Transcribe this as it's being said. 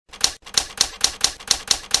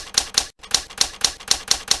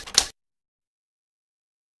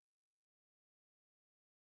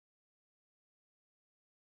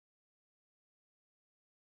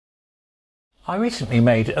I recently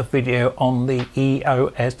made a video on the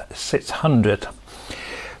EOS 600.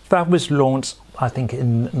 That was launched, I think,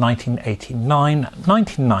 in 1989.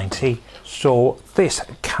 1990 saw this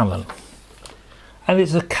Canon, and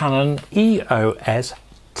it's a Canon EOS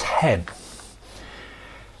 10.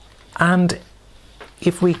 And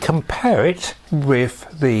if we compare it with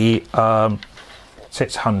the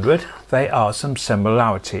 600, there are some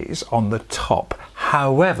similarities on the top.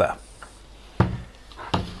 However,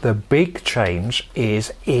 the big change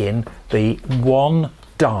is in the one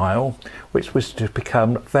dial, which was to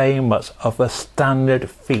become very much of a standard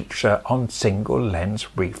feature on single lens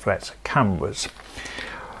reflex cameras.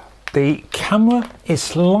 The camera is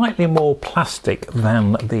slightly more plastic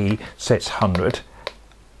than the 600.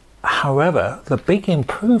 However, the big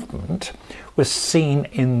improvement was seen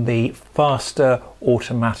in the faster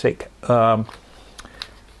automatic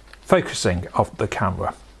focusing of the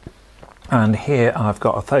camera. And here I've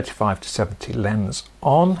got a 35-70 lens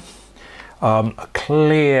on, a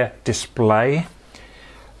clear display.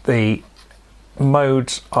 The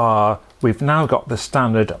modes are, we've now got the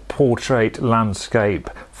standard portrait, landscape,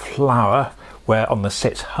 flower, where on the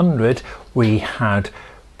 600 we had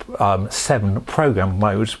 7 program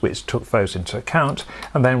modes which took those into account,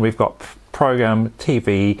 and then we've got program,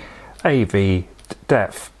 TV, AV,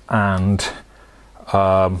 depth, and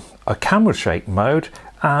a camera shake mode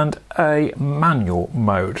and a manual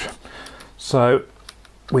mode. So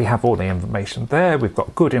we have all the information there. We've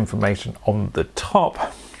got good information on the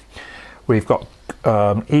top. We've got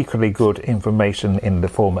equally good information in the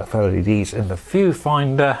form of LEDs in the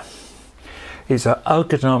viewfinder. It's an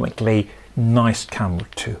ergonomically nice camera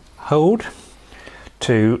to hold.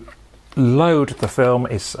 To load the film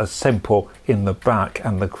is as simple in the back,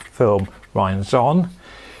 and the film runs on.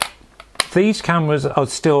 These cameras are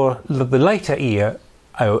still, the later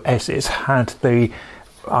EOSs had the,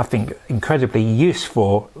 I think, incredibly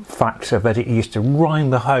useful factor that it used to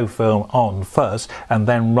wind the whole film on first and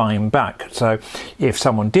then wind back. So if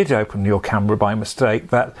someone did open your camera by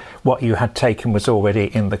mistake, that what you had taken was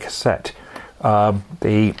already in the cassette.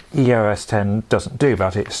 The EOS 10 doesn't do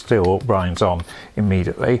that, it still winds on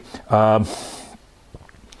immediately.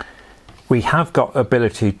 We have got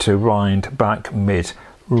ability to wind back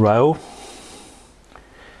mid-roll.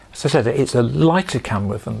 As I said, it's a lighter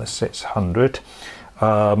camera than the 600.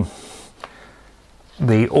 The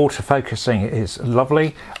autofocusing is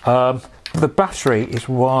lovely. The battery is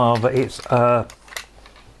rather, it's a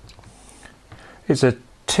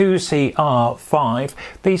 2CR5.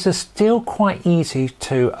 These are still quite easy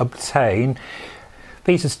to obtain.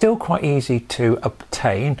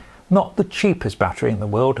 Not the cheapest battery in the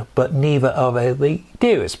world, but neither are they the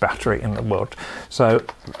dearest battery in the world. So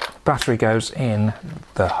battery goes in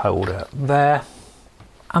the holder there,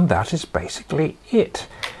 and that is basically it.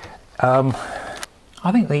 I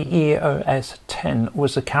think the EOS 10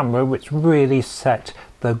 was a camera which really set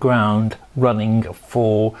the ground running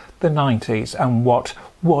for the 90s, and what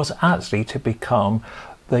was actually to become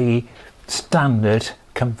the standard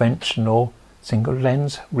conventional single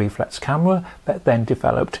lens reflex camera that then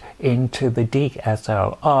developed into the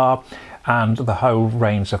DSLR and the whole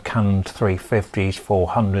range of Canon 350s,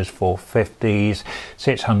 400s, 450s,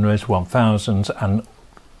 600s, 1000s,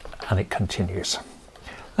 and it continues.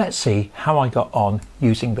 Let's see how I got on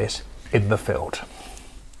using this in the field.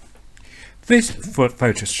 This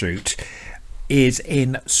photo shoot is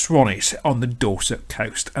in Swanage on the Dorset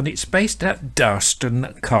coast, and it's based at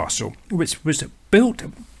Durston Castle, which was built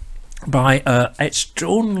by an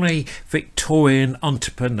extraordinary Victorian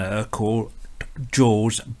entrepreneur called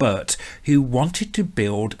George Burt, who wanted to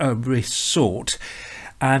build a resort,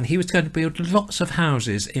 and he was going to build lots of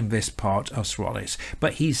houses in this part of Swanage,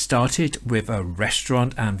 but he started with a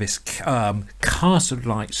restaurant and this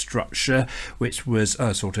castle-like structure, which was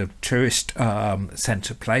a sort of tourist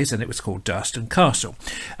centre place, and it was called Durston Castle.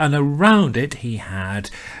 And around it he had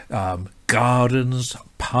gardens,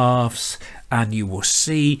 paths, and you will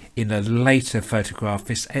see in a later photograph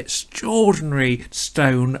this extraordinary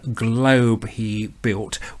stone globe he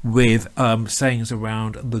built with sayings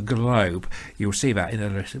around the globe. You'll see that in a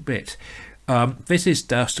little bit. This is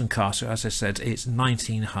Durston Castle. As I said, it's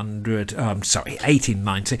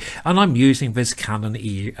 1890, and I'm using this Canon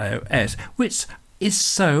EOS, which is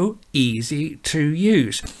so easy to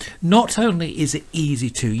use. Not only is it easy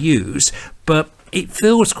to use, but it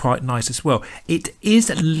feels quite nice as well. It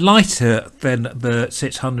is lighter than the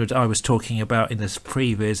 600 I was talking about in this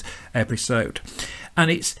previous episode,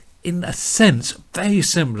 and it's in a sense very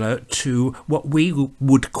similar to what we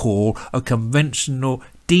would call a conventional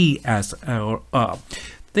DSLR.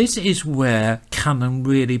 This is where Canon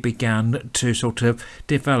really began to sort of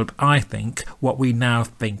develop, I think, what we now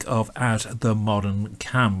think of as the modern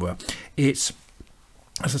camera. It's,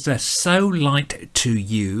 as I said, so light to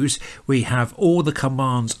use. We have all the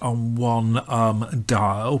commands on one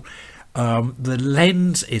dial. The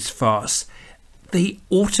lens is fast. The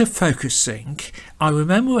autofocusing, I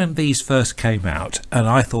remember when these first came out, and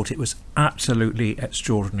I thought it was absolutely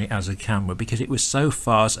extraordinary as a camera because it was so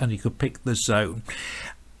fast and you could pick the zone.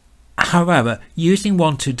 However, using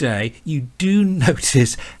one today, you do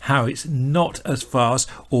notice how it's not as fast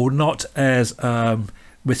or not as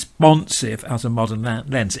responsive as a modern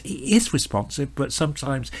lens. It is responsive, but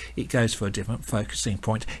sometimes it goes for a different focusing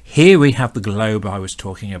point. Here we have the globe I was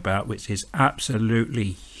talking about, which is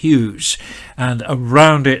absolutely huge, and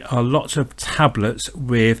around it are lots of tablets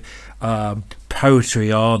with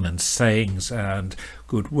poetry on and sayings and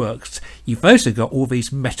good works. You've also got all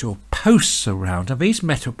these metal posts around, and these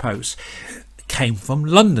metal posts came from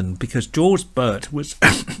London because George Burt was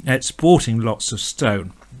exporting lots of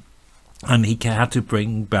stone, and he had to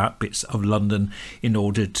bring back bits of London in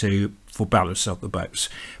order for ballast of the boats.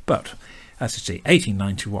 But as you see,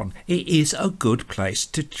 1891, it is a good place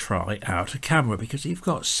to try out a camera because you've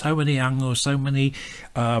got so many angles, so many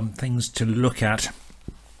things to look at.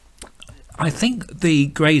 I think the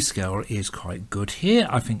grayscale is quite good here.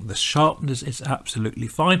 I think the sharpness is absolutely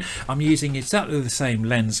fine. I'm using exactly the same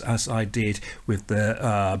lens as I did with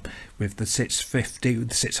the 650,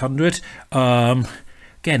 the 600.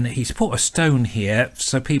 Again, he's put a stone here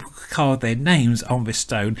so people could carve their names on this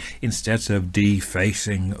stone instead of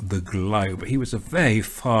defacing the globe. He was a very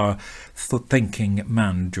far-thinking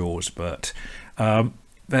man, George Burt.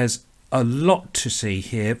 There's a lot to see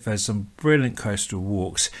here. There's some brilliant coastal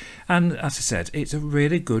walks, and as I said, it's a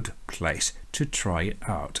really good place to try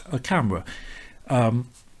out a camera.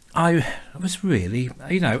 I was really,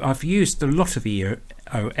 I've used a lot of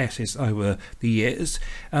EOSs over the years,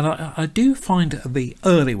 and I do find the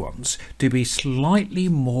early ones to be slightly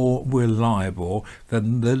more reliable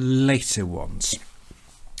than the later ones.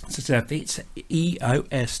 So this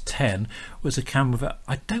EOS 10 was a camera that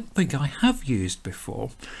I don't think I have used before,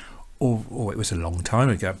 or it was a long time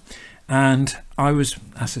ago, and I was,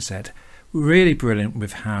 as I said, really brilliant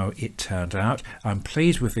with how it turned out. I'm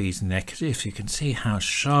pleased with these negatives. You can see how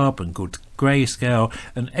sharp and good grayscale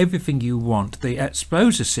and everything you want. The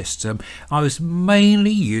exposure system, I was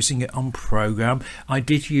mainly using it on program. I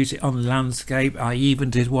did use it on landscape. I even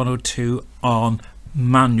did one or two on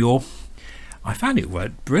manual. I found it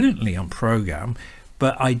worked brilliantly on program,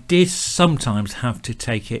 but I did sometimes have to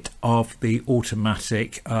take it off the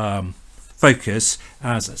automatic focus,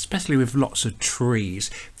 as especially with lots of trees,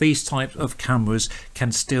 these types of cameras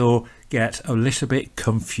can still get a little bit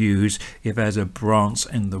confused if there's a branch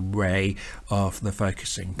in the way of the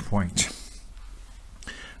focusing point.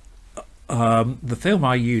 The film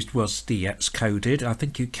I used was DX coded. I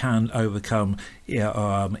think you can overcome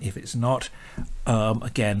if it's not.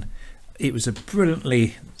 Again, it was a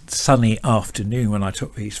brilliantly sunny afternoon when I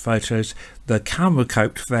took these photos. The camera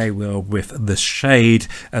coped very well with the shade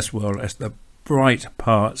as well as the bright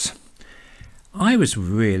parts. I was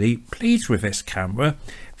really pleased with this camera,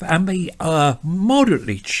 and they are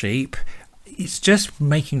moderately cheap. It's just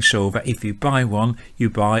making sure that if you buy one, you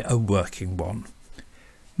buy a working one.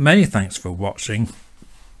 Many thanks for watching.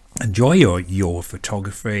 Enjoy your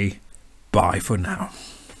photography. Bye for now.